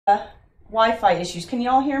Wi-Fi issues. Can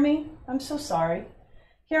y'all hear me? I'm so sorry.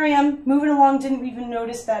 Here I am, moving along, didn't even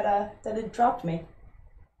notice that it dropped me.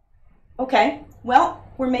 Okay, well,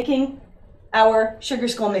 we're making our sugar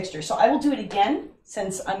skull mixture. So I will do it again,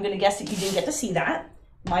 since I'm gonna guess that you didn't get to see that.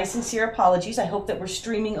 My sincere apologies. I hope that we're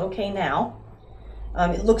streaming okay now.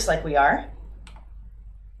 It looks like we are.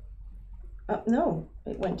 Oh, no,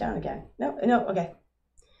 it went down again. No, okay.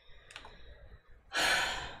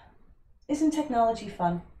 Isn't technology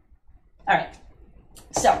fun? All right,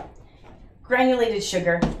 so granulated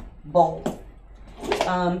sugar bowl.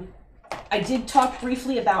 I did talk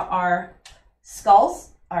briefly about our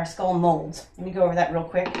skulls, our skull molds. Let me go over that real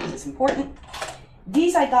quick because it's important.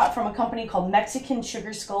 These I got from a company called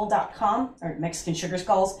MexicanSugarskull.com, or Mexican Sugar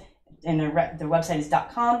Skulls, and their website is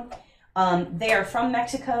 .com. They are from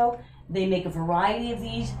Mexico. They make a variety of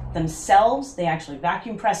these themselves. They actually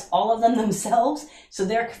vacuum press all of them themselves, so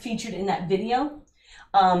they're featured in that video.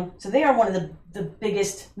 So they are one of the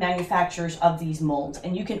biggest manufacturers of these molds,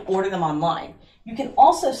 and you can order them online. You can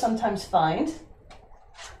also sometimes find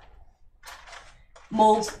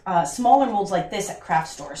molds, smaller molds like this at craft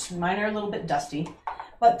stores. Mine are a little bit dusty,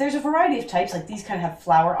 but there's a variety of types. Like these kind of have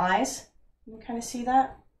flower eyes. You can kind of see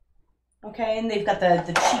that. Okay, and they've got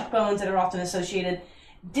the cheekbones that are often associated.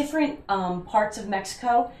 Different parts of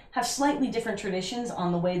Mexico have slightly different traditions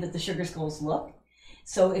on the way that the sugar skulls look.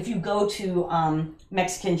 So if you go to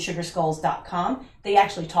MexicanSugarskulls.com, they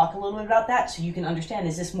actually talk a little bit about that, so you can understand,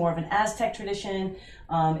 is this more of an Aztec tradition?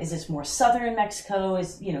 Is this more southern Mexico?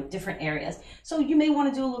 Is, you know, different areas. So you may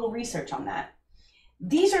want to do a little research on that.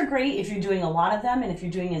 These are great if you're doing a lot of them, and if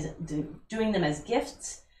you're doing them as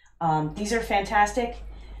gifts. These are fantastic.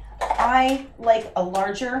 I like a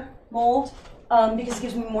larger mold because it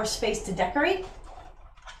gives me more space to decorate.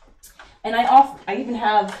 And I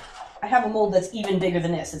have a mold that's even bigger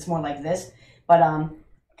than this. It's more like this, but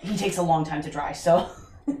he takes a long time to dry. So,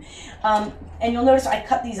 and you'll notice I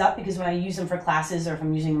cut these up because when I use them for classes or if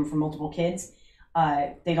I'm using them for multiple kids,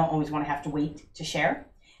 they don't always want to have to wait to share.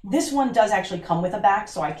 This one does actually come with a back,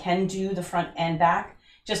 so I can do the front and back.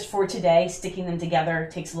 Just for today, sticking them together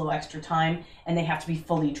takes a little extra time, and they have to be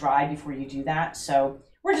fully dry before you do that. So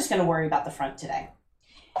we're just going to worry about the front today.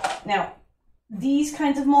 Now, these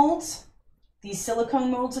kinds of molds, these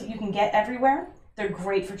silicone molds that you can get everywhere, they're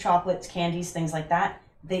great for chocolates, candies, things like that.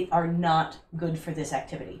 They are not good for this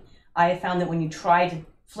activity. I have found that when you try to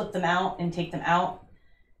flip them out and take them out,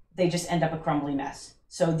 they just end up a crumbly mess.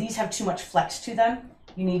 So these have too much flex to them.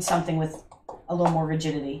 You need something with a little more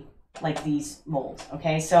rigidity, like these molds,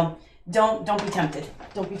 okay? So don't be tempted.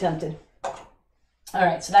 Don't be tempted. All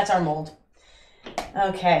right, so that's our mold.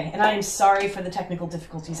 Okay, and I am sorry for the technical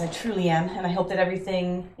difficulties. I truly am, and I hope that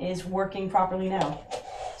everything is working properly now.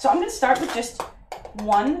 So I'm going to start with just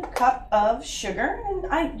 1 cup of sugar,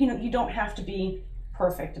 and you don't have to be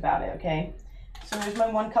perfect about it, okay? So there's my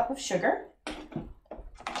 1 cup of sugar.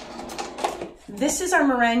 This is our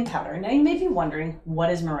meringue powder. Now you may be wondering, what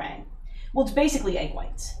is meringue? Well, it's basically egg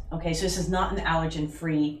whites, okay? So this is not an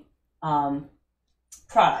allergen-free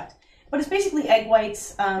product. But it's basically egg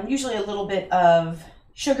whites, usually a little bit of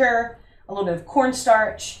sugar, a little bit of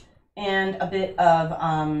cornstarch, and a bit of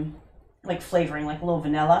like flavoring, like a little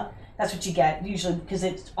vanilla. That's what you get, usually because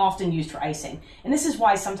it's often used for icing. And this is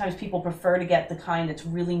why sometimes people prefer to get the kind that's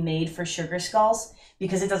really made for sugar skulls,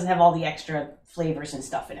 because it doesn't have all the extra flavors and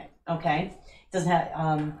stuff in it, okay? It doesn't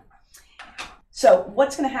have... So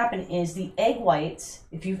what's going to happen is the egg whites,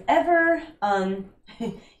 if you've ever, gotten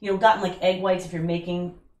like egg whites, if you're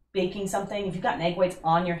baking something, if you've gotten egg whites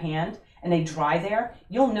on your hand and they dry there,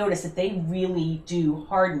 you'll notice that they really do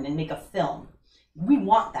harden and make a film. We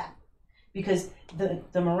want that because the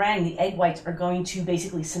meringue, the egg whites are going to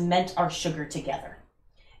basically cement our sugar together.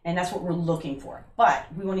 And that's what we're looking for. But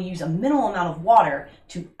we want to use a minimal amount of water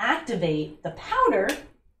to activate the powder,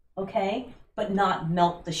 okay, but not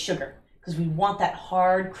melt the sugar, because we want that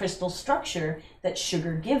hard crystal structure that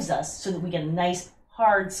sugar gives us so that we get a nice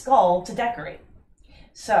hard skull to decorate.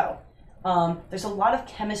 So there's a lot of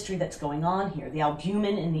chemistry that's going on here. The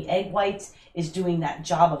albumin in the egg whites is doing that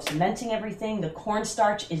job of cementing everything. The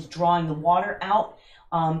cornstarch is drawing the water out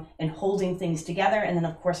and holding things together. And then,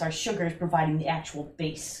 of course, our sugar is providing the actual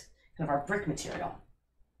base, kind of our brick material.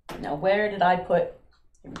 Now, where did I put?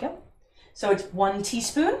 Here we go. So it's 1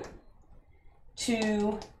 teaspoon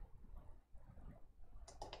to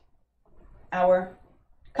our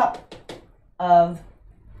cup of,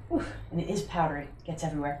 and it is powdery, it gets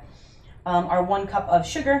everywhere. Our 1 cup of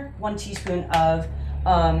sugar, 1 teaspoon of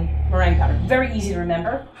meringue powder. Very easy to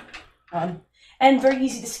remember, and very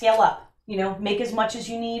easy to scale up. You know, make as much as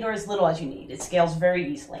you need or as little as you need. It scales very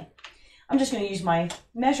easily. I'm just going to use my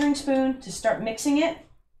measuring spoon to start mixing it,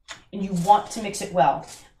 and you want to mix it well.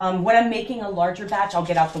 When I'm making a larger batch, I'll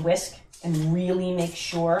get out the whisk and really make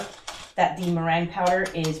sure that the meringue powder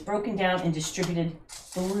is broken down and distributed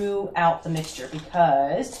throughout the mixture,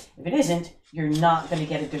 because if it isn't, you're not going to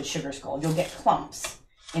get a good sugar skull. You'll get clumps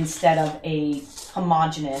instead of a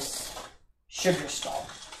homogeneous sugar skull.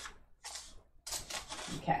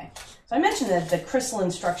 Okay, so I mentioned that the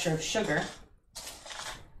crystalline structure of sugar,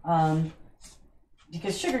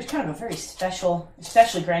 because sugar is kind of a very special,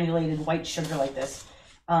 especially granulated white sugar like this,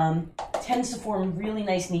 tends to form really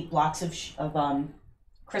nice, neat blocks of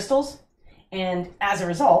crystals, and as a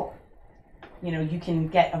result, you know, you can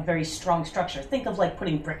get a very strong structure. Think of like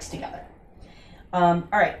putting bricks together. All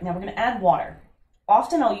right, now we're going to add water.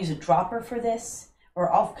 Often I'll use a dropper for this,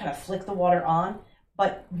 or I'll kind of flick the water on,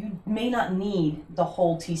 but you may not need the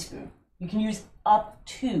whole teaspoon. You can use up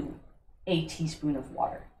to a teaspoon of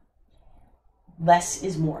water. Less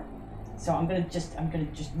is more. So I'm gonna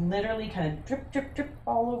just literally kind of drip, drip, drip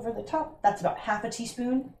all over the top. That's about half a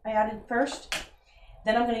teaspoon I added first.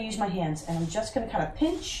 Then I'm gonna use my hands, and I'm just gonna kind of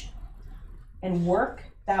pinch and work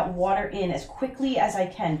that water in as quickly as I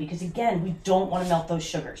can, because again, we don't want to melt those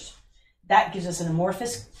sugars. That gives us an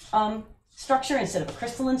amorphous structure instead of a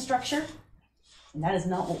crystalline structure, and that is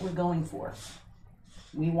not what we're going for.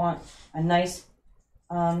 We want a nice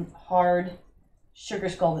hard sugar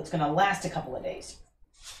skull that's going to last a couple of days.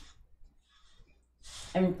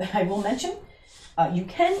 And I will mention, you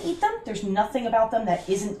can eat them. There's nothing about them that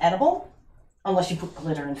isn't edible, unless you put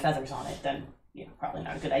glitter and feathers on it, then probably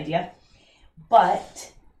not a good idea.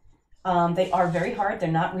 But they are very hard.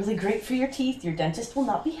 They're not really great for your teeth. Your dentist will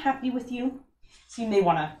not be happy with you. So you may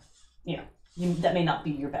want to, that may not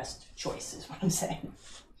be your best choice, is what I'm saying.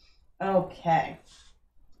 Okay.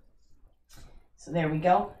 So there we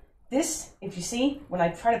go. This, if you see, when I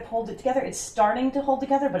try to hold it together, it's starting to hold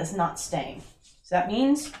together, but it's not staying. So that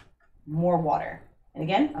means more water. And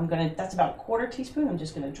again, that's about a 1/4 teaspoon. I'm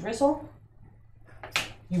just going to drizzle.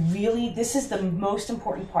 This is the most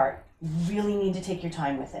important part. You really need to take your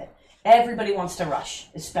time with it. Everybody wants to rush,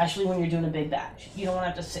 especially when you're doing a big batch. You don't want to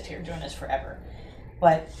have to sit here doing this forever.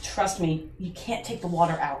 But trust me, you can't take the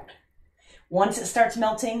water out. Once it starts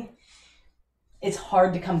melting, it's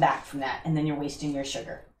hard to come back from that, and then you're wasting your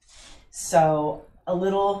sugar. So a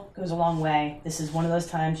little goes a long way. This is one of those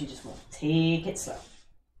times you just want to take it slow.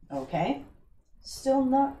 Okay, still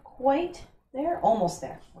not quite there, almost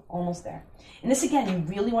there, almost there. And this again, you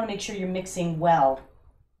really want to make sure you're mixing well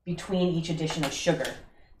between each addition of sugar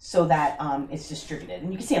so that it's distributed.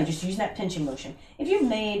 And you can see I'm just using that pinching motion. If you've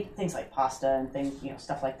made things like pasta and things,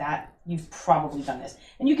 stuff like that, you've probably done this.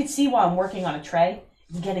 And you can see while I'm working on a tray,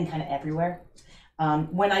 it's getting kind of everywhere.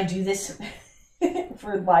 When I do this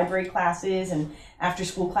for library classes and after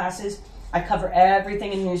school classes, I cover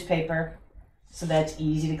everything in newspaper so that it's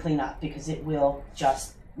easy to clean up, because it will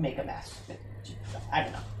just make a mess. I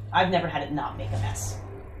don't know. I've never had it not make a mess.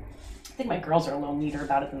 I think my girls are a little neater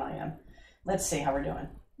about it than I am. Let's see how we're doing.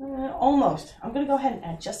 Almost. I'm going to go ahead and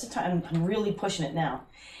add just a time. I'm really pushing it now.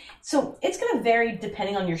 So it's going to vary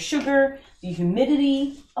depending on your sugar, the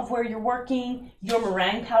humidity of where you're working, your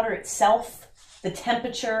meringue powder itself, the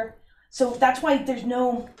temperature. So that's why there's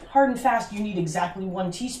no hard and fast, you need exactly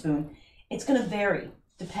 1 teaspoon. It's going to vary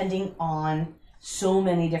depending on so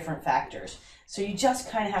many different factors. So you just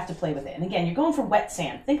kind of have to play with it. And again, you're going for wet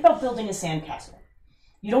sand. Think about building a sandcastle.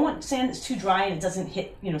 You don't want sand that's too dry and it doesn't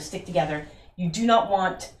stick together. You do not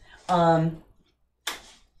want the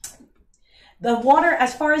water,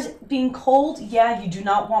 as far as being cold, you do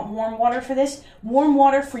not want warm water for this. Warm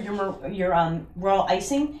water for your royal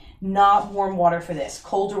icing, not warm water for this.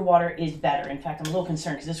 Colder water is better. In fact, I'm a little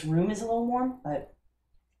concerned because this room is a little warm, but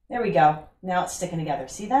there we go. Now it's sticking together.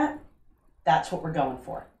 See that? That's what we're going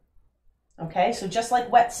for. Okay, so just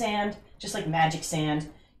like wet sand, just like magic sand,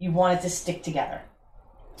 you want it to stick together.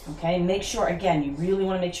 Okay, make sure, again, you really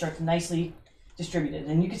want to make sure it's nicely distributed.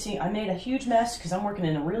 And you can see I made a huge mess because I'm working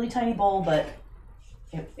in a really tiny bowl, but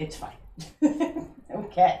it's fine.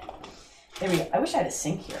 Okay, there we go. I wish I had a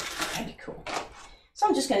sink here. That'd be cool. So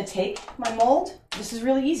I'm just going to take my mold. This is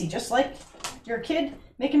really easy, just like you're a kid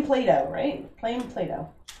making Play-Doh, right? Plain Play-Doh.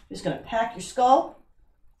 Just going to pack your skull,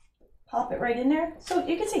 pop it right in there. So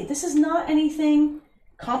you can see this is not anything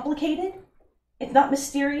complicated. It's not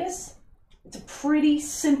mysterious. It's a pretty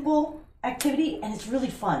simple activity, and it's really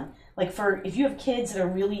fun. Like if you have kids that are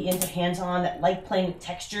really into hands-on, that like playing with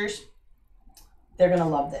textures, they're going to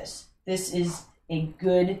love this. This is a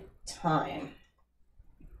good time.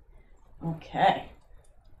 Okay.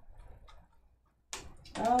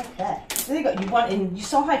 Okay. So there you go. You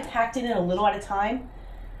saw how I packed it in a little at a time.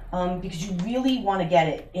 because you really want to get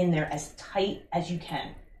it in there as tight as you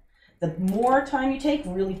can. The more time you take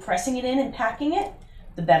really pressing it in and packing it,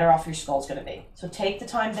 the better off your skull's going to be. So take the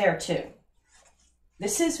time there too.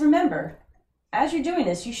 This is, remember, as you're doing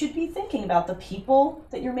this, you should be thinking about the people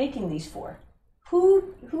that you're making these for.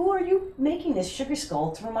 Who are you making this sugar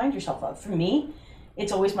skull to remind yourself of? For me,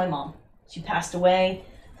 it's always my mom. She passed away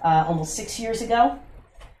almost 6 years ago.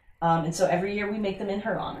 And so every year we make them in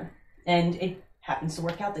her honor. And it happens to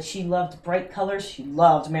work out that she loved bright colors. She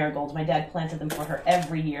loved marigolds. My dad planted them for her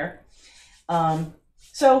every year.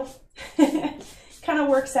 So kind of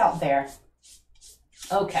works out there.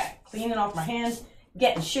 Okay, cleaning off my hands,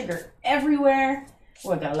 getting sugar everywhere.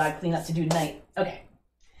 Oh, I've got a lot of cleanup to do tonight. Okay,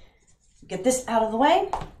 get this out of the way.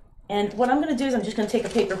 And what I'm going to do is I'm just going to take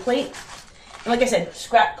a paper plate. And like I said,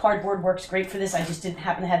 scrap cardboard works great for this. I just didn't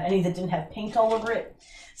happen to have any that didn't have paint all over it.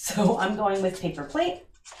 So I'm going with paper plate.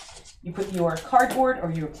 You put your cardboard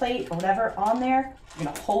or your plate or whatever on there. You're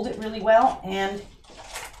going to hold it really well and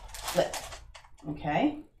flip.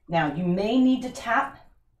 Okay. Now you may need to tap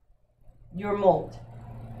your mold,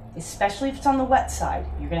 especially if it's on the wet side.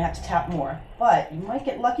 You're going to have to tap more, but you might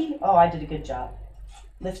get lucky. Oh, I did a good job.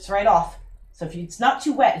 Lifts right off. So if it's not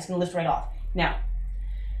too wet, it's going to lift right off. Now,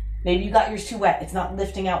 maybe you got yours too wet. It's not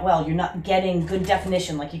lifting out well. You're not getting good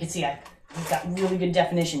definition. Like you can see, I've got really good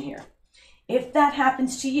definition here. If that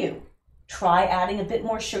happens to you, try adding a bit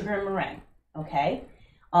more sugar and meringue, okay?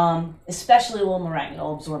 Especially a little meringue.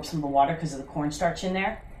 It'll absorb some of the water because of the cornstarch in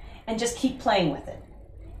there. And just keep playing with it.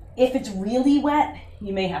 If it's really wet,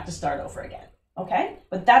 you may have to start over again, okay?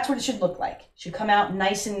 But that's what it should look like. It should come out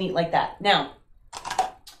nice and neat like that. Now,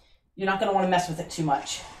 you're not going to want to mess with it too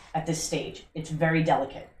much at this stage. It's very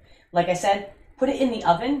delicate. Like I said, put it in the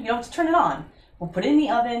oven. You don't have to turn it on. We'll put it in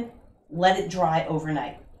the oven, let it dry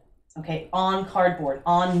overnight, okay? On cardboard,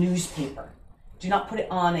 on newspaper. Do not put it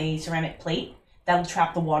on a ceramic plate. That'll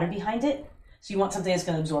trap the water behind it. So you want something that's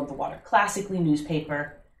going to absorb the water. Classically,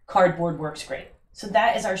 newspaper, cardboard works great. So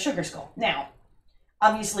that is our sugar skull. Now,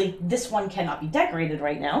 obviously, this one cannot be decorated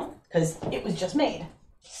right now because it was just made.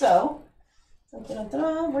 So,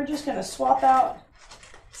 we're just going to swap out.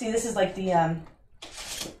 See, this is like the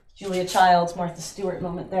Julia Childs, Martha Stewart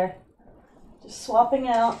moment there. Just swapping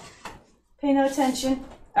out. Pay no attention.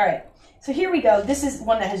 All right. So here we go. This is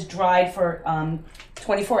one that has dried for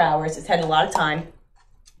 24 hours. It's had a lot of time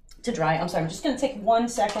to dry. I'm sorry. I'm just going to take 1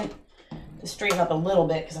 second to straighten up a little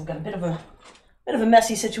bit because I've got a bit of a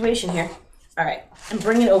messy situation here. All right. I'm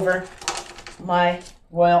bringing over my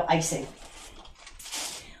royal icing.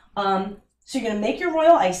 So you're going to make your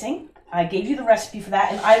royal icing. I gave you the recipe for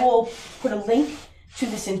that, and I will put a link to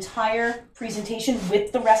this entire presentation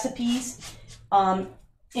with the recipes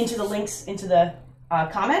into the links into the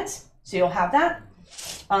comments, so you'll have that.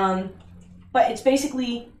 But it's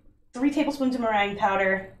basically 3 tablespoons of meringue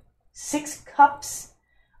powder, 6 cups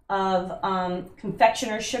of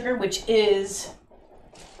confectioner's sugar, which is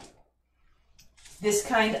this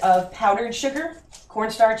kind of powdered sugar,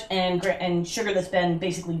 cornstarch and sugar that's been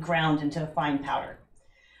basically ground into a fine powder.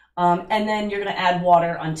 And then you're going to add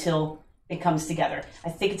water until it comes together. I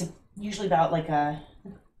think it's usually about like a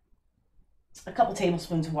couple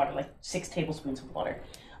tablespoons of water, like 6 tablespoons of water.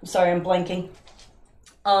 I'm sorry, I'm blanking.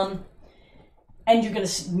 And you're going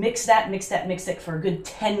to mix it for a good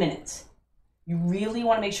 10 minutes. You really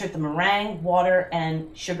want to make sure that the meringue, water,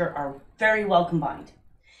 and sugar are very well combined.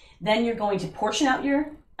 Then you're going to portion out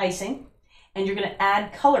your icing, and you're going to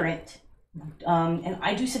add colorant. And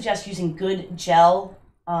I do suggest using good gel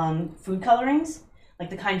food colorings, like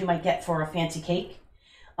the kind you might get for a fancy cake.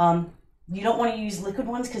 You don't want to use liquid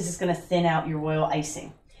ones because it's going to thin out your royal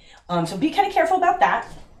icing. So be kind of careful about that.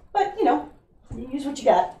 But, you know, you use what you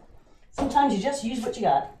got. Sometimes you just use what you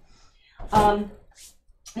got. And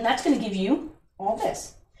that's going to give you all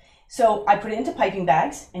this. So I put it into piping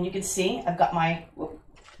bags, and you can see I've got my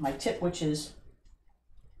tip, which is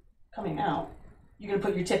coming out. You're going to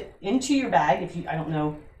put your tip into your bag. I don't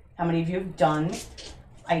know how many of you have done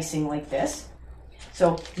icing like this.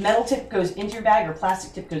 So metal tip goes into your bag, or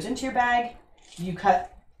plastic tip goes into your bag. You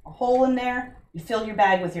cut a hole in there. You fill your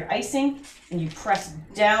bag with your icing, and you press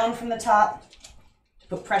down from the top to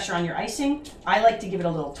put pressure on your icing. I like to give it a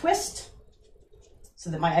little twist so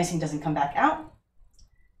that my icing doesn't come back out.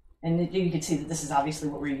 And you can see that this is obviously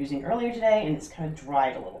what we were using earlier today, and it's kind of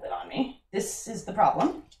dried a little bit on me. This is the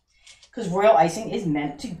problem, because royal icing is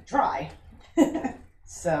meant to dry.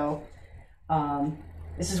 So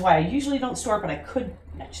this is why I usually don't store it, but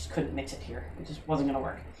I just couldn't mix it here. It just wasn't going to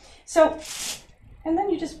work. So, and then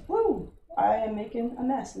you just, I am making a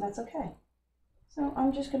mess, and that's okay. So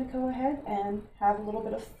I'm just going to go ahead and have a little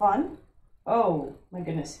bit of fun Oh my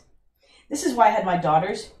goodness. This is why I had my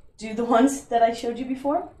daughters do the ones that I showed you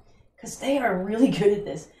before, because they are really good at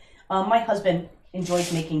this. My husband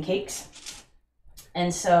enjoys making cakes,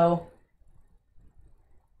 and so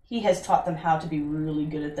he has taught them how to be really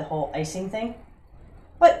good at the whole icing thing.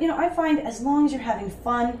 But, you know, I find as long as you're having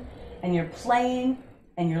fun and you're playing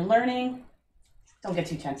and you're learning, don't get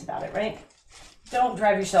too tense about it, right? Don't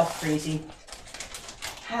drive yourself crazy.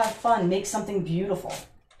 Have fun, make something beautiful,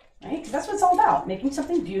 right? Because that's what it's all about, making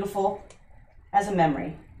something beautiful as a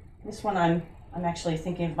memory. This one I'm actually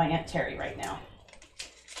thinking of my Aunt Terry right now.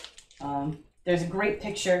 There's a great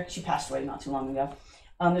picture, she passed away not too long ago.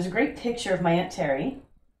 There's a great picture of my Aunt Terry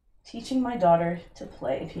teaching my daughter to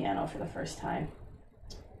play piano for the first time.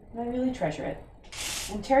 And I really treasure it.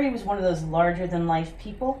 And Terry was one of those larger-than-life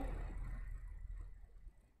people.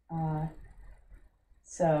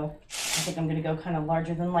 So I think I'm going to go kind of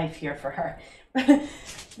larger-than-life here for her.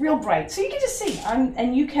 Real bright. So you can just see.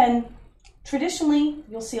 And you can, traditionally,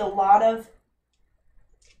 you'll see a lot of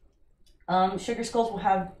sugar skulls will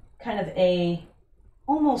have kind of a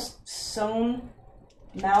almost sewn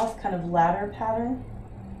mouth, kind of ladder pattern,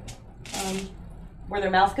 where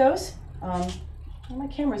their mouth goes. My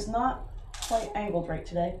camera's not quite angled right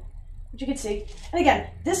today, but you can see. And again,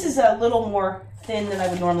 this is a little more thin than I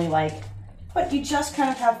would normally like, but you just kind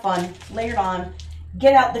of have fun, layer it on,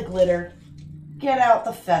 get out the glitter, get out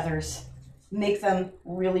the feathers, make them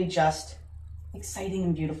really just exciting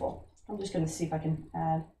and beautiful. I'm just going to see if I can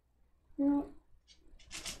add. So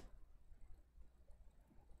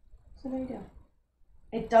there you go.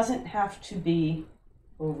 It doesn't have to be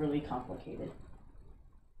overly complicated.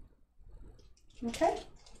 Okay?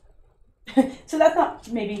 So that's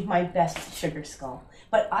not maybe my best sugar skull,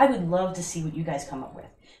 but I would love to see what you guys come up with.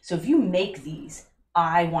 So if you make these,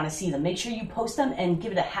 I want to see them. Make sure you post them and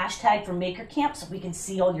give it a hashtag for Maker Camp so we can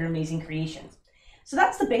see all your amazing creations. So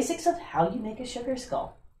that's the basics of how you make a sugar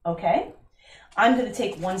skull, okay? I'm going to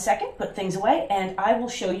take 1 second, put things away, and I will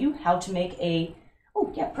show you how to make a,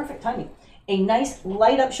 oh yeah, perfect timing, a nice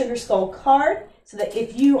light up sugar skull card so that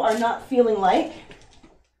if you are not feeling like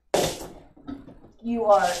you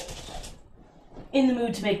are in the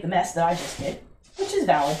mood to make the mess that I just did, which is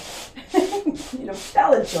valid, you know,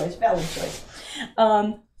 valid choice, valid choice.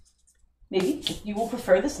 Maybe you will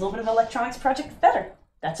prefer this little bit of electronics project better.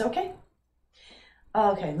 That's okay.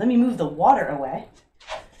 Okay, let me move the water away.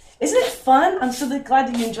 Isn't it fun? I'm so glad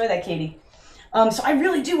that you enjoy that, Katie. So I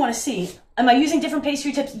really do want to see, am I using different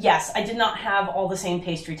pastry tips? Yes, I did not have all the same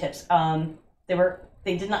pastry tips.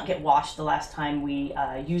 They did not get washed the last time we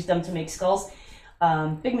used them to make skulls.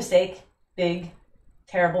 Big mistake, big,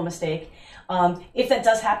 terrible mistake. If that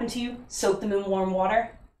does happen to you, soak them in warm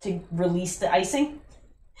water to release the icing.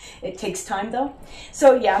 It takes time though.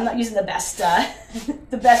 So yeah, I'm not using the best,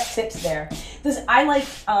 the best tips there. I like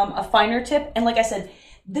a finer tip, and like I said,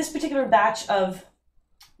 this particular batch of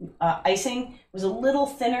icing was a little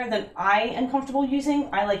thinner than I am comfortable using.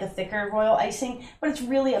 I like a thicker royal icing, but it's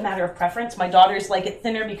really a matter of preference. My daughters like it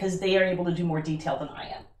thinner because they are able to do more detail than I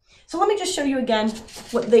am. So let me just show you again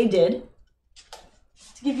what they did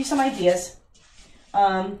to give you some ideas.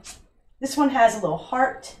 This one has a little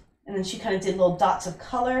heart, and then she kind of did little dots of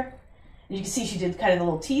color. And you can see she did kind of the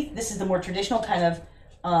little teeth. This is the more traditional kind of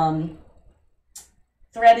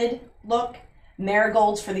threaded look.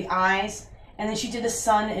 Marigolds for the eyes. And then she did a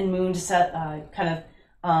sun and moon to set, kind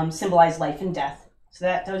of symbolize life and death.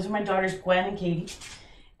 So those are my daughters, Gwen and Katie.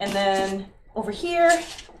 And then over here,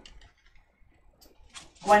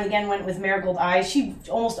 Gwen again went with marigold eyes. She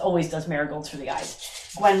almost always does marigolds for the eyes.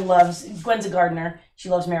 Gwen's a gardener. She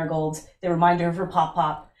loves marigolds. They remind her of her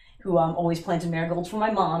pop, who always planted marigolds for my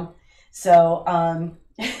mom. So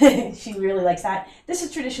she really likes that. This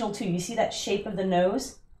is traditional too. You see that shape of the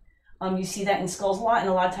nose? You see that in skulls a lot, and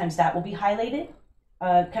a lot of times that will be highlighted,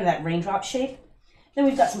 kind of that raindrop shape. Then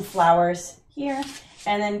we've got some flowers here,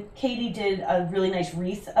 and then Katie did a really nice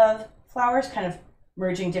wreath of flowers, kind of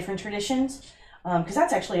merging different traditions, because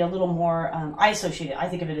that's actually a little more, I associate it, I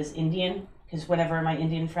think of it as Indian, because whenever my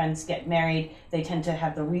Indian friends get married, they tend to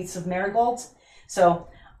have the wreaths of marigolds. So,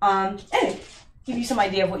 anyway, give you some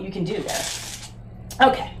idea of what you can do there.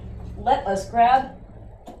 Okay, let us grab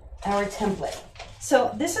our template.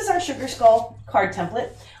 So this is our sugar skull card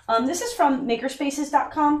template. This is from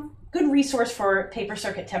makerspaces.com. Good resource for paper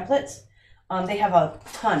circuit templates. They have a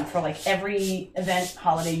ton for like every event,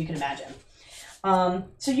 holiday you can imagine.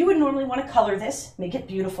 So you would normally want to color this, make it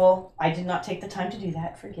beautiful. I did not take the time to do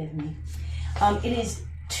that, forgive me. It is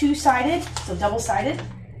two-sided, so double-sided.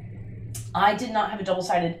 I did not have a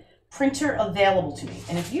double-sided printer available to me.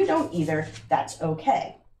 And if you don't either, that's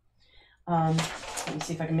okay. Let me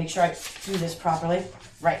see if I can make sure I do this properly.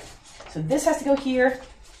 Right. So this has to go here,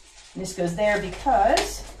 and this goes there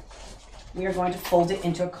because we are going to fold it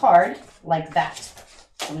into a card like that.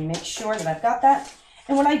 So let me make sure that I've got that.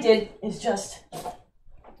 And what I did is just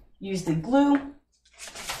use the glue, and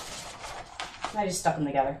I just stuck them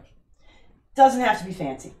together. Doesn't have to be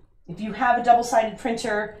fancy. If you have a double-sided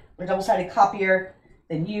printer or double-sided copier,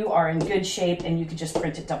 then you are in good shape and you could just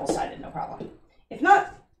print it double-sided, no problem. If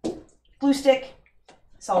not, glue stick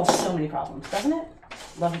solves so many problems, doesn't it?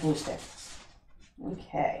 Love a glue stick.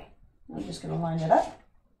 Okay, I'm just gonna line it up.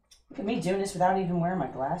 Look at me doing this without even wearing my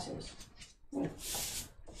glasses.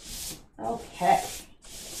 Okay,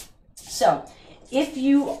 so if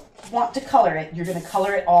you want to color it, you're gonna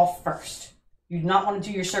color it all first. You do not want to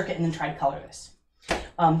do your circuit and then try to color this.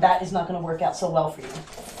 That is not gonna work out so well for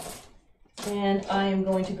you. And I am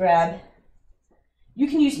going to grab, you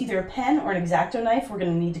can use either a pen or an X-Acto knife. We're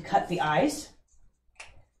gonna need to cut the eyes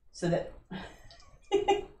so that,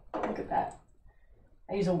 look at that.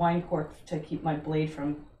 I use a wine cork to keep my blade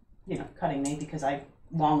from, cutting me because I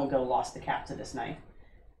long ago lost the cap to this knife.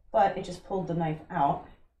 But it just pulled the knife out,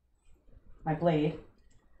 my blade.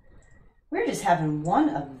 We're just having one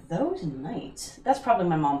of those nights. That's probably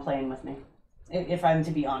my mom playing with me, if I'm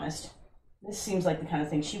to be honest. This seems like the kind of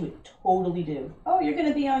thing she would totally do. Oh, you're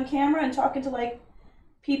gonna be on camera and talking to like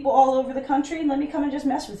people all over the country? Let me come and just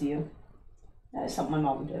mess with you. That is something my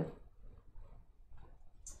mom would do.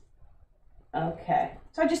 Okay,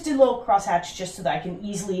 so I just did a little crosshatch just so that I can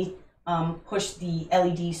easily push the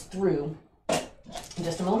LEDs through. In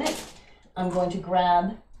just a moment, I'm going to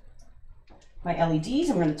grab my LEDs.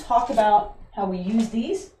 I'm going to talk about how we use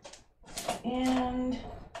these. And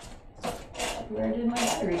where did my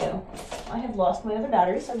battery go? I have lost my other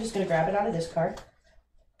battery, so I'm just going to grab it out of this card.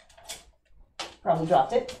 Probably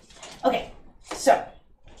dropped it. Okay, so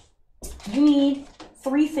you need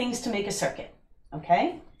 3 things to make a circuit,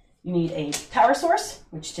 okay? You need a power source,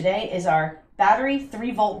 which today is our battery,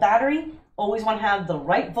 3-volt battery. Always want to have the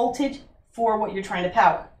right voltage for what you're trying to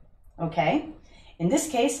power, okay? In this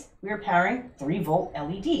case, we are powering 3-volt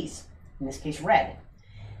LEDs, in this case red.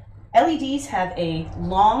 LEDs have a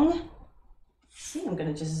long, see, I'm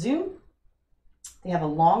going to just zoom. They have a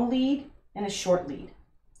long lead and a short lead.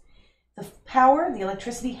 The power, the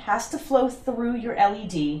electricity, has to flow through your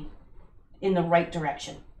LED in the right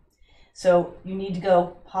direction. So you need to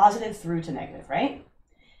go positive through to negative, right?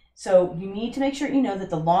 So you need to make sure you know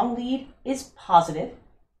that the long lead is positive,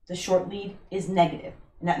 the short lead is negative.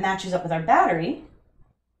 And that matches up with our battery,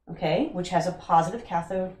 okay, which has a positive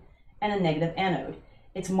cathode and a negative anode.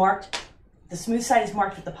 It's marked, the smooth side is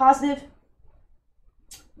marked with the positive,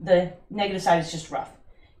 the negative side is just rough.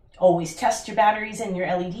 Always test your batteries and your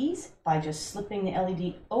LEDs by just slipping the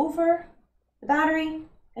LED over the battery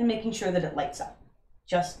and making sure that it lights up,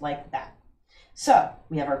 just like that. So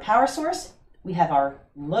we have our power source, we have our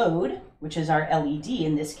load, which is our LED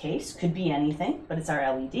in this case, could be anything, but it's our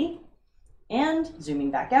LED. And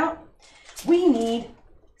zooming back out, we need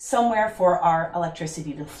somewhere for our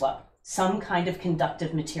electricity to flow, some kind of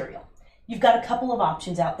conductive material. You've got a couple of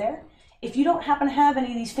options out there. If you don't happen to have any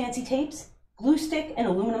of these fancy tapes, glue stick and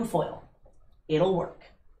aluminum foil. It'll work,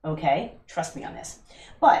 okay? Trust me on this.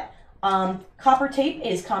 But copper tape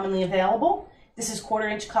is commonly available. This is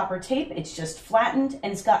 1/4-inch copper tape. It's just flattened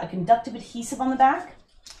and it's got a conductive adhesive on the back.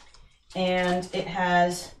 And it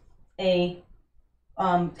has a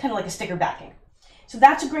kind of like a sticker backing. So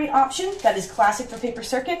that's a great option. That is classic for paper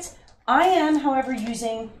circuits. I am, however,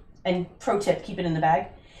 using, and pro tip, keep it in the bag.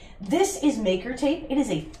 This is maker tape. It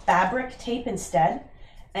is a fabric tape instead.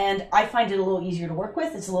 And I find it a little easier to work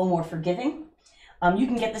with. It's a little more forgiving. You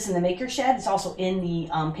can get this in the Maker Shed. It's also in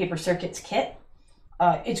the Paper Circuits kit.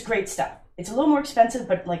 It's great stuff. It's a little more expensive,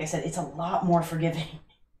 but like I said, it's a lot more forgiving.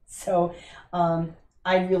 So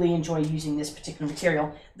I really enjoy using this particular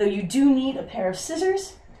material, though you do need a pair of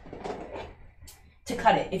scissors to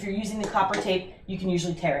cut it. If you're using the copper tape, you can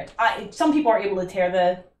usually tear it. Some people are able to tear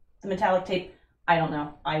the metallic tape. I don't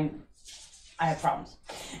know. I have problems.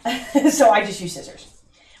 So I just use scissors.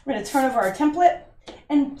 We're going to turn over our template,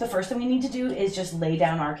 and the first thing we need to do is just lay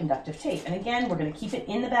down our conductive tape. And again, we're going to keep it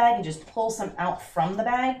in the bag and just pull some out from the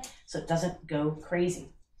bag so it doesn't go crazy.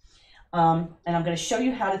 And I'm going to show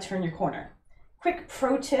you how to turn your corner. Quick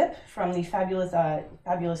pro tip from the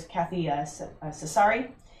fabulous Kathy Cesari.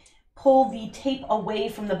 Pull the tape away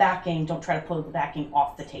from the backing. Don't try to pull the backing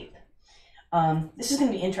off the tape. This is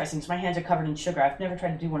going to be interesting because my hands are covered in sugar. I've never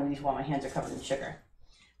tried to do one of these while my hands are covered in sugar,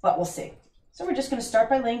 but we'll see. So we're just going to start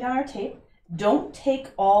by laying down our tape. Don't take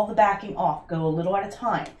all the backing off. Go a little at a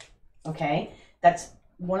time, okay? That's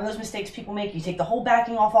one of those mistakes people make. You take the whole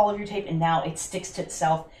backing off all of your tape and now it sticks to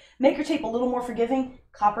itself. Maker tape a little more forgiving.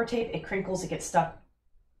 Copper tape, it crinkles, it gets stuck.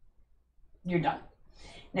 You're done.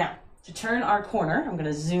 Now, to turn our corner, I'm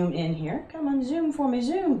gonna zoom in here. Come on, zoom for me,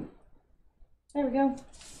 zoom. There we go.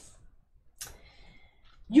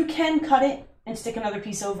 You can cut it and stick another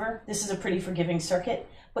piece over. This is a pretty forgiving circuit,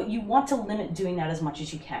 but you want to limit doing that as much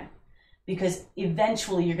as you can, because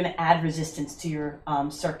eventually you're going to add resistance to your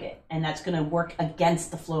circuit, and that's going to work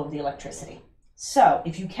against the flow of the electricity. So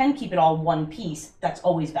if you can keep it all one piece, that's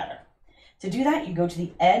always better. To do that, you go to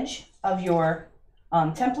the edge of your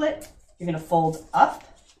template. You're going to fold up,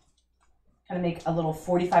 kind of make a little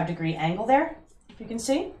 45-degree angle there, if you can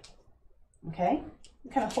see. Okay,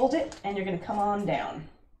 you kind of hold it, and you're going to come on down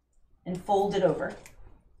and fold it over,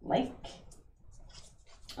 like,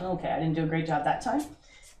 okay, I didn't do a great job that time,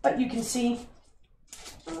 but you can see,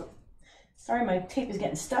 sorry, my tape is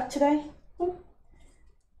getting stuck today,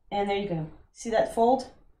 and there you go. See that fold?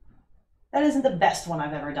 That isn't the best one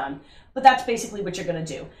I've ever done, but that's basically what you're gonna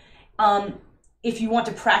do. If you want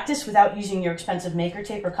to practice without using your expensive maker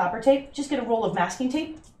tape or copper tape, just get a roll of masking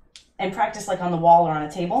tape and practice like on the wall or on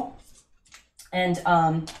a table, and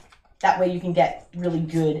that way you can get really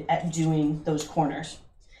good at doing those corners.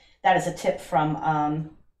 That is a tip from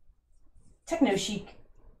Techno Chic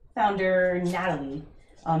founder Natalie.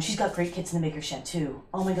 She's got great kits in the Maker Shed too.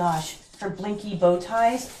 Oh my gosh, her blinky bow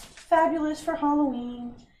ties, fabulous for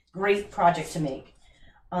Halloween. Great project to make.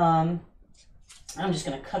 I'm just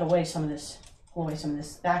gonna cut away some of this, pull away some of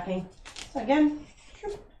this backing. So again,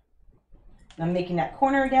 I'm making that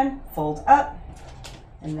corner again, fold up,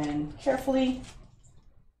 and then carefully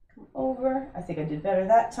over. I think I did better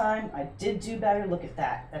that time. I did do better. Look at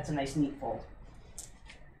that. That's a nice neat fold.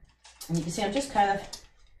 And you can see I'm just kind of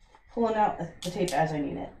pulling out the tape as I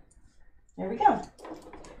need it. There we go. And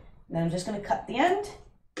then I'm just going to cut the end.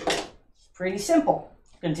 Pretty simple.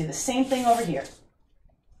 I'm going to do the same thing over here.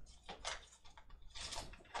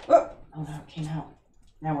 Oh no, it came out.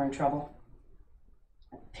 Now we're in trouble.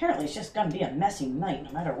 Apparently it's just going to be a messy night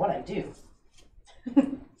no matter what I do.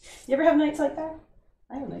 You ever have nights like that?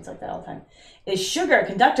 I have nights like that all the time. Is sugar a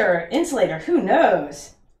conductor or insulator? Who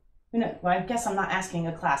knows? Who knows? Well, I guess I'm not asking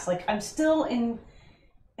a class. Like, I'm still in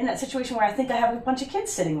that situation where I think I have a bunch of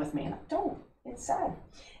kids sitting with me, and I don't. It's sad.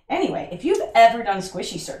 Anyway, if you've ever done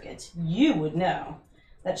squishy circuits, you would know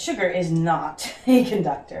that sugar is not a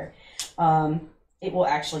conductor. It will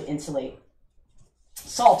actually insulate.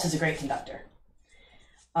 Salt is a great conductor.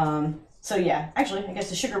 So yeah, actually, I guess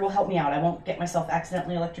the sugar will help me out. I won't get myself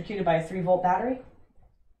accidentally electrocuted by a 3-volt battery.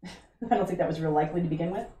 I don't think that was real likely to begin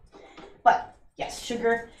with. But yes,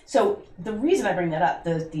 sugar. So the reason I bring that up,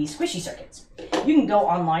 the squishy circuits, you can go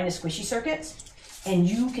online to squishy circuits and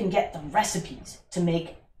you can get the recipes to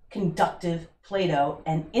make conductive Play-Doh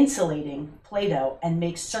and insulating Play-Doh and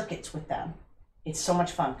make circuits with them. It's so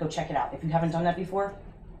much fun. Go check it out. If you haven't done that before,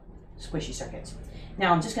 squishy circuits.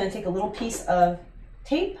 Now I'm just going to take a little piece of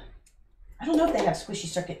tape. I don't know if they have squishy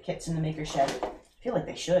circuit kits in the Maker Shed. I feel like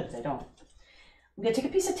they should. They don't. I'm going to take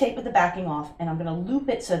a piece of tape with the backing off, and I'm going to loop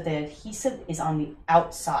it so the adhesive is on the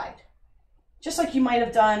outside. Just like you might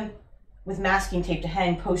have done with masking tape to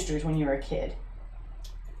hang posters when you were a kid.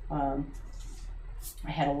 I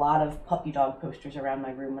had a lot of puppy dog posters around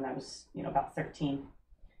my room when I was, about 13.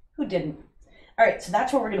 Who didn't? All right, so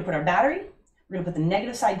that's where we're going to put our battery. We're going to put the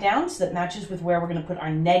negative side down so that matches with where we're going to put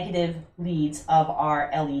our negative leads of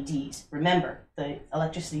our LEDs. Remember, the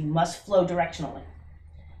electricity must flow directionally.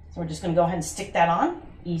 So we're just going to go ahead and stick that on.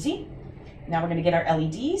 Easy. Now we're going to get our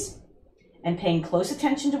LEDs, and paying close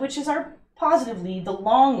attention to which is our positive lead, the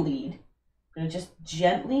long lead. We're going to just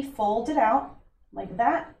gently fold it out like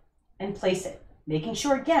that and place it. Making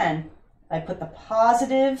sure, again, I put the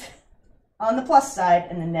positive on the plus side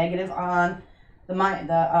and the negative on the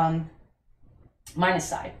minus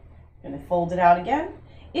side. I'm going to fold it out again.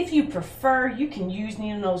 If you prefer, you can use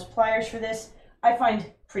needle nose pliers for this. I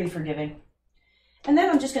find pretty forgiving. And then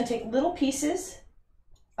I'm just going to take little pieces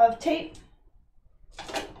of tape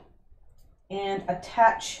and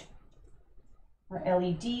attach our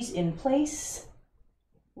LEDs in place,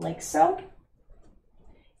 like so.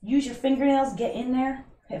 Use your fingernails, get in there.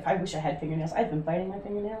 If I wish I had fingernails. I've been biting my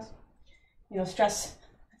fingernails. Stress.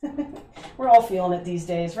 We're all feeling it these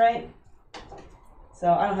days, right?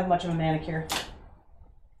 So I don't have much of a manicure.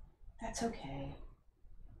 That's okay.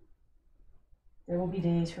 There will be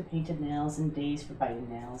days for painted nails and days for biting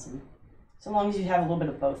nails, and so long as you have a little bit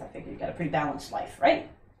of both, I figure you've got a pretty balanced life, right?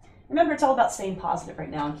 Remember, it's all about staying positive right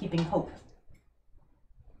now and keeping hope.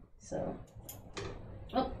 So,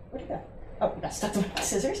 oh, where'd it go? Oh, we got stuck with my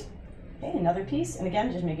scissors. Okay, another piece, and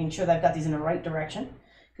again, just making sure that I've got these in the right direction.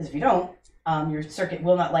 because if you don't, your circuit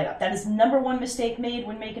will not light up. That is number one mistake made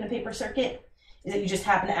when making a paper circuit, is that you just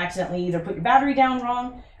happen to accidentally either put your battery down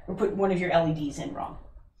wrong or put one of your LEDs in wrong.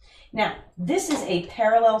 Now, this is a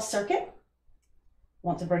parallel circuit.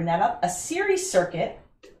 Want to bring that up. A series circuit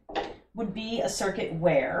would be a circuit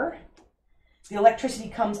where the electricity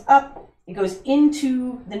comes up, it goes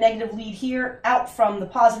into the negative lead here, out from the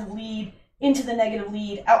positive lead, into the negative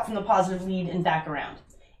lead, out from the positive lead, and back around.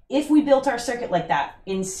 If we built our circuit like that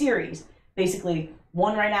in series, basically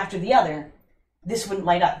one right after the other, this wouldn't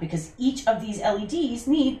light up because each of these LEDs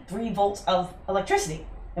need 3 volts of electricity,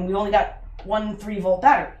 and we only got one 3-volt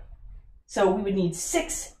battery. So we would need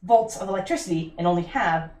 6 volts of electricity and only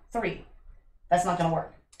have 3. That's not going to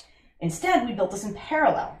work. Instead, we built this in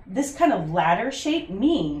parallel. This kind of ladder shape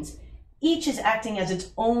means each is acting as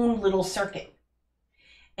its own little circuit.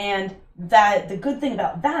 And the good thing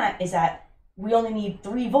about that is that we only need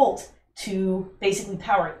 3 volts to basically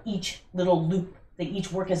power each little loop. They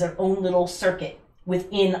each work as their own little circuit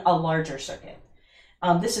within a larger circuit.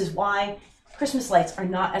 This is why Christmas lights are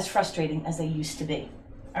not as frustrating as they used to be.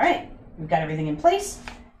 All right, we've got everything in place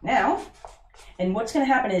now. And what's going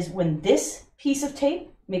to happen is when this piece of tape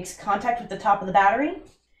makes contact with the top of the battery,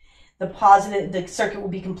 the circuit will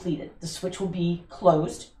be completed. The switch will be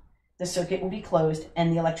closed, the circuit will be closed,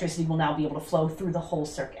 and the electricity will now be able to flow through the whole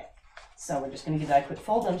circuit. So we're just going to give that a quick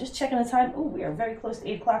fold. I'm just checking the time. Oh, we are very close to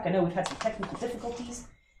 8 o'clock. I know we've had some technical difficulties,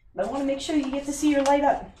 but I want to make sure you get to see your light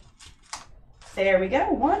up. There we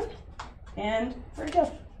go. 1, and where'd it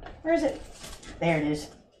go? Where is it? There it is.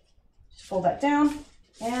 Just fold that down,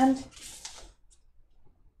 and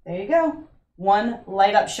there you go. 1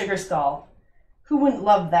 light up sugar skull. Who wouldn't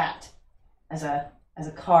love that as a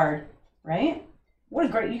card, right? What a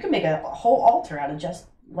great, you can make a whole altar out of just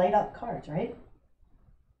light up cards, right?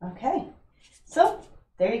 Okay, so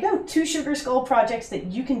there you go. 2 sugar skull projects that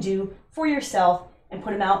you can do for yourself and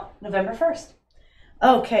put them out November 1st.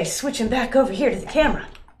 Okay, switching back over here to the camera.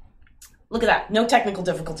 Look at that, no technical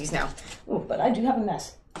difficulties now. Ooh, but I do have a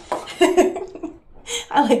mess.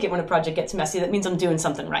 I like it when a project gets messy. That means I'm doing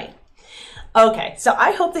something right. Okay, so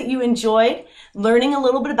I hope that you enjoyed learning a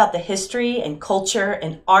little bit about the history and culture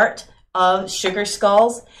and art of sugar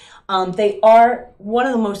skulls. They are one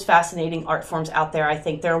of the most fascinating art forms out there, I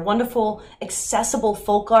think. They're a wonderful, accessible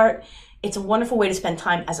folk art. It's a wonderful way to spend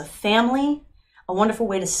time as a family, a wonderful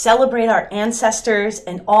way to celebrate our ancestors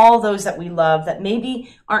and all those that we love that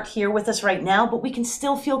maybe aren't here with us right now, but we can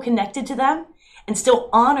still feel connected to them and still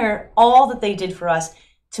honor all that they did for us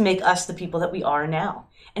to make us the people that we are now.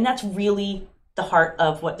 And that's really the heart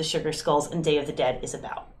of what the Sugar Skulls and Day of the Dead is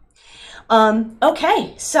about.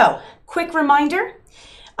 Okay, so quick reminder,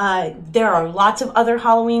 there are lots of other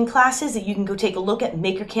Halloween classes that you can go take a look at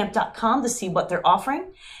makercamp.com to see what they're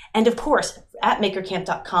offering. And of course, at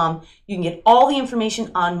makercamp.com, you can get all the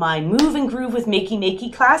information on my Move and Groove with Makey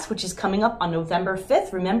Makey class, which is coming up on November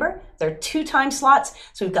 5th. Remember, there are 2 time slots,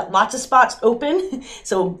 so we've got lots of spots open.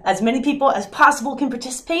 So as many people as possible can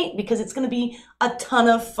participate because it's going to be a ton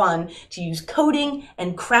of fun to use coding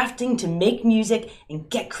and crafting to make music and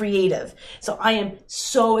get creative. So I am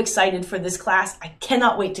so excited for this class. I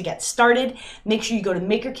cannot wait to get started. Make sure you go to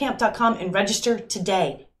makercamp.com and register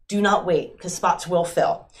today. Do not wait, because spots will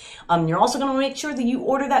fill. You're also going to make sure that you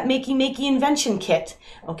order that Makey Makey Invention Kit,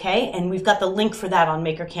 okay? And we've got the link for that on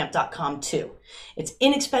makercamp.com too. It's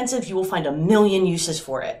inexpensive. You will find a million uses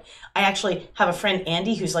for it. I actually have a friend,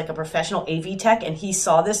 Andy, who's like a professional AV tech, and he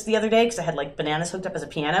saw this the other day because I had like bananas hooked up as a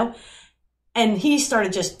piano. And he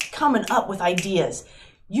started just coming up with ideas.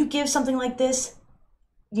 You give something like this,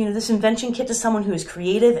 you know, this invention kit to someone who is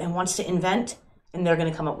creative and wants to invent, and they're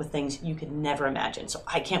going to come up with things you could never imagine. So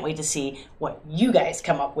I can't wait to see what you guys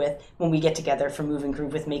come up with when we get together for Move and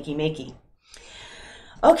Groove with Makey Makey.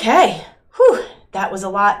 Okay, whew, that was a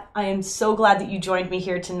lot. I am so glad that you joined me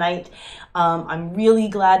here tonight. I'm really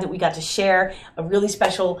glad that we got to share a really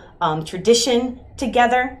special tradition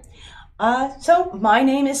together. So my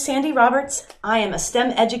name is Sandy Roberts. I am a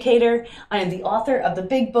STEM educator. I am the author of the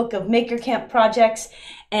Big Book of Maker Camp projects,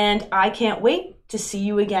 and I can't wait to see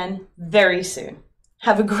you again very soon.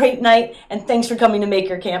 Have a great night, and thanks for coming to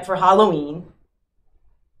Maker Camp for Halloween.